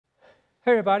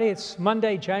Hey everybody, it's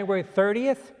Monday, January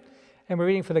 30th, and we're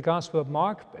reading for the Gospel of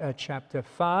Mark, chapter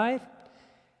 5.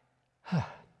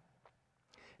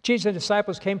 Jesus and the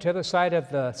disciples came to the other side of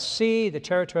the sea, the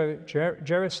territory of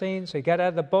Gerasenes. They got out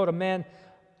of the boat.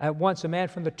 At once a man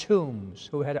from the tombs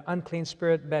who had an unclean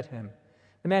spirit met him.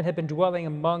 The man had been dwelling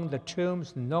among the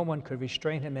tombs, and no one could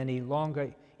restrain him any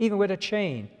longer, even with a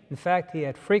chain. In fact, he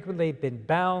had frequently been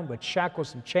bound with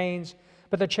shackles and chains,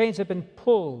 but the chains had been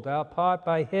pulled apart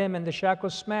by him and the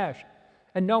shackles smashed,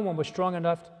 and no one was strong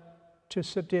enough to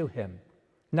subdue him.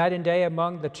 Night and day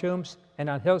among the tombs and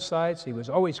on hillsides, he was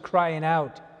always crying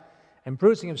out and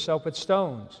bruising himself with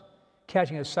stones.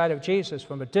 Catching a sight of Jesus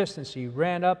from a distance, he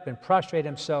ran up and prostrated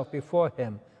himself before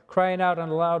him, crying out in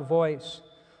a loud voice,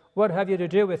 "What have you to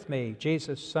do with me,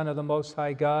 Jesus, Son of the Most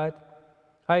High God?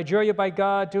 I adjure you by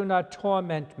God, do not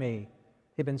torment me."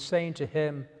 He'd been saying to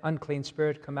him, "Unclean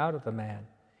spirit, come out of the man."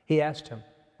 He asked him,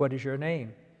 "What is your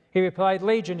name?" He replied,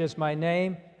 "Legion is my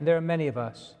name, and there are many of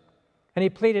us." And he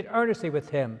pleaded earnestly with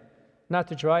him not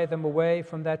to drive them away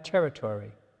from that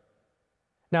territory.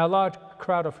 Now a large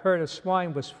crowd of herd of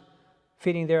swine was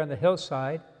feeding there on the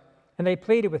hillside, and they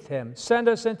pleaded with him, "Send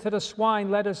us into the swine,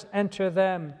 let us enter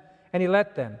them." And he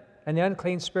let them, and the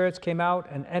unclean spirits came out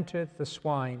and entered the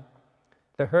swine.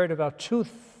 The herd, about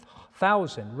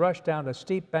 2,000, rushed down a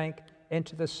steep bank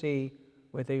into the sea,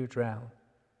 where they drowned.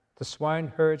 The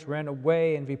swineherds ran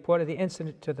away and reported the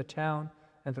incident to the town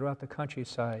and throughout the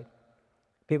countryside.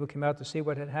 People came out to see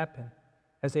what had happened.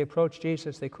 As they approached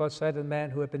Jesus, they caught sight of the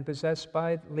man who had been possessed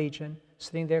by legion,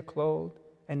 sitting there clothed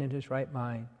and in his right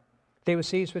mind. They were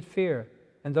seized with fear,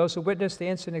 and those who witnessed the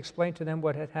incident explained to them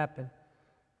what had happened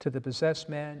to the possessed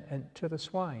man and to the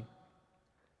swine.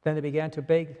 Then they began to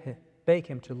beg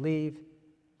him to leave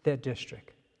their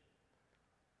district.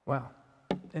 Wow,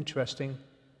 interesting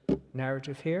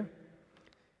narrative here.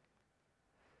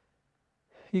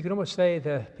 You can almost say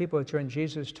the people during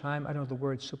Jesus' time, I don't know the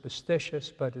word superstitious,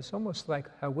 but it's almost like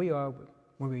how we are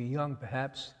when we were young,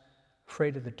 perhaps,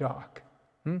 afraid of the dark,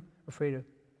 afraid of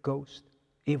ghosts,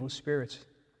 evil spirits.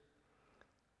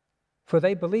 For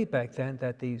they believed back then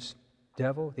that these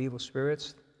the evil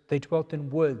spirits, they dwelt in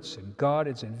woods and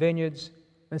gardens and vineyards,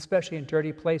 and especially in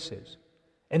dirty places,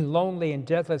 in lonely and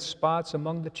deathless spots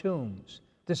among the tombs.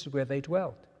 This is where they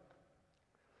dwelt.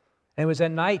 And it was at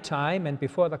nighttime and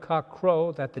before the cock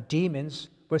crowed that the demons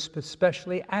were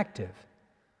especially active.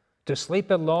 To sleep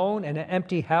alone in an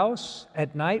empty house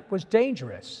at night was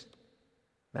dangerous.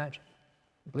 Imagine.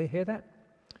 You hear that?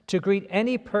 To greet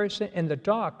any person in the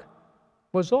dark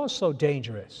was also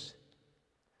dangerous,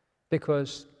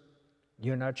 because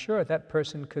you're not sure that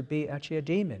person could be actually a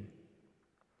demon.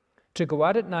 To go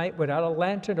out at night without a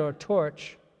lantern or a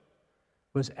torch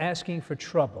was asking for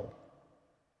trouble.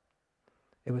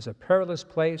 It was a perilous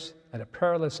place at a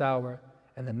perilous hour,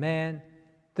 and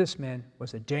this man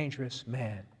was a dangerous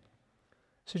man.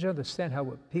 So you understand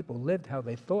how people lived, how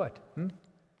they thought.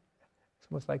 It's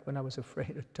almost like when I was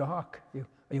afraid of dark. You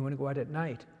want to go out at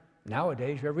night.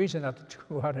 Nowadays, you have reason not to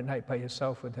go out at night by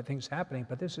yourself with the things happening,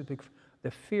 but this is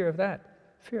the fear of that,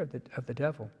 fear of the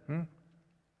devil.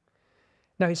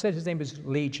 Now, he said his name is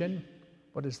Legion.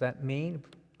 What does that mean?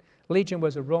 Legion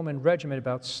was a Roman regiment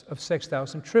of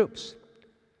 6,000 troops.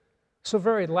 So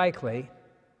very likely,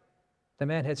 the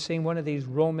man had seen one of these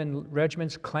Roman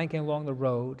regiments clanking along the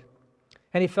road,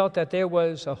 and he felt that there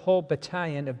was a whole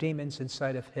battalion of demons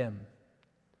inside of him.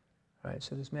 Right?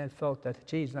 So this man felt that,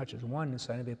 geez, not just one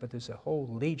inside of it, but there's a whole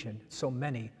legion, so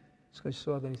many. So he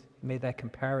saw that he made that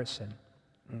comparison.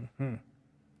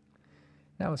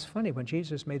 Now, it's funny, when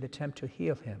Jesus made the attempt to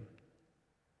heal him,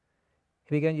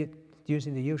 he began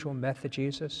using the usual method,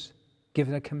 Jesus,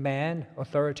 giving a command,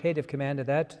 authoritative command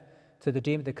to the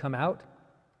demon to come out.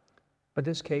 But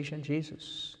this occasion,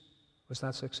 Jesus was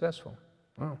not successful.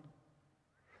 Oh.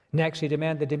 Next, he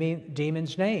demanded the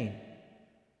demon's name.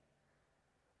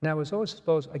 Now, it was always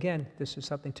supposed, again, this is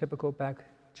something typical back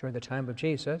during the time of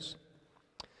Jesus.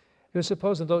 It was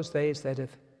supposed in those days that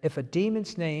if a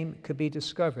demon's name could be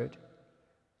discovered,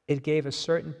 it gave a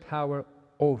certain power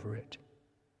over it.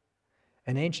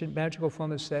 An ancient magical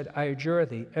formula said, "I adjure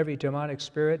thee, every demonic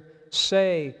spirit,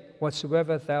 say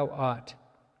whatsoever thou art."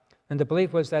 And the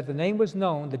belief was that the name was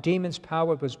known, the demon's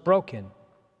power was broken.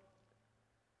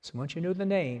 So once you knew the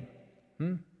name,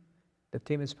 the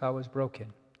demon's power was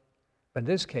broken. But in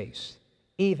this case,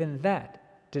 even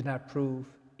that did not prove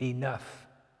enough.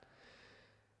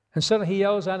 And suddenly he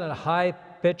yells out in a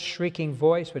high-pitched, shrieking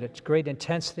voice with its great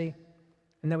intensity,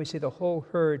 and then we see the whole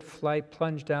herd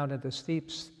plunge down at the steep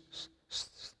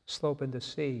slope in the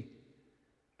sea.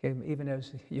 Okay, even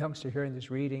as a youngster hearing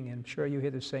this reading, I'm sure you hear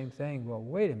the same thing. Well,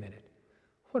 wait a minute.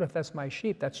 What if that's my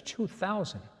sheep? That's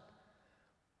 2,000.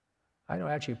 I don't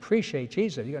actually appreciate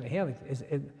Jesus. You're going to heal me.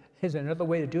 Is there another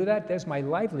way to do that? There's my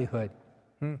livelihood.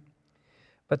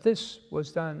 But this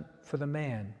was done for the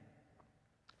man,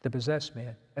 the possessed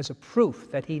man, as a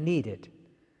proof that he needed.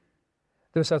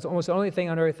 This was almost the only thing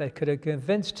on earth that could have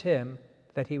convinced him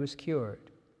that he was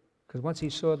cured. Because once he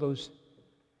saw those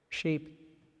sheep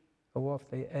go off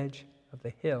the edge of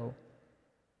the hill,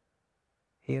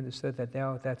 he understood that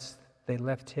now they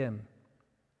left him.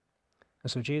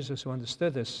 And so Jesus, who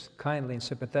understood this kindly and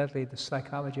sympathetically, the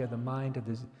psychology of the mind,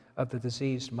 of the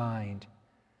diseased mind,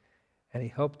 and he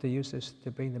hoped to use this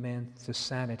to bring the man to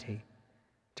sanity,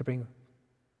 to bring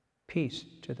peace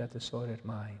to that disordered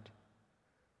mind.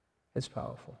 It's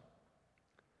powerful.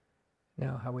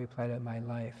 Now, how we apply that in my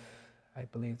life, I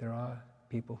believe there are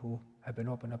people who have been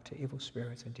opened up to evil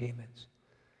spirits and demons.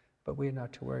 But we are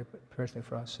not to worry personally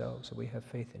for ourselves. So we have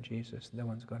faith in Jesus. No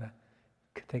one's going to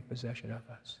take possession of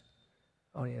us.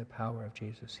 Only the power of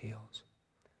Jesus heals.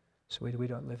 So we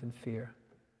don't live in fear.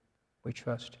 We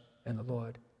trust in the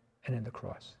Lord and in the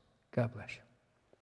cross. God bless you.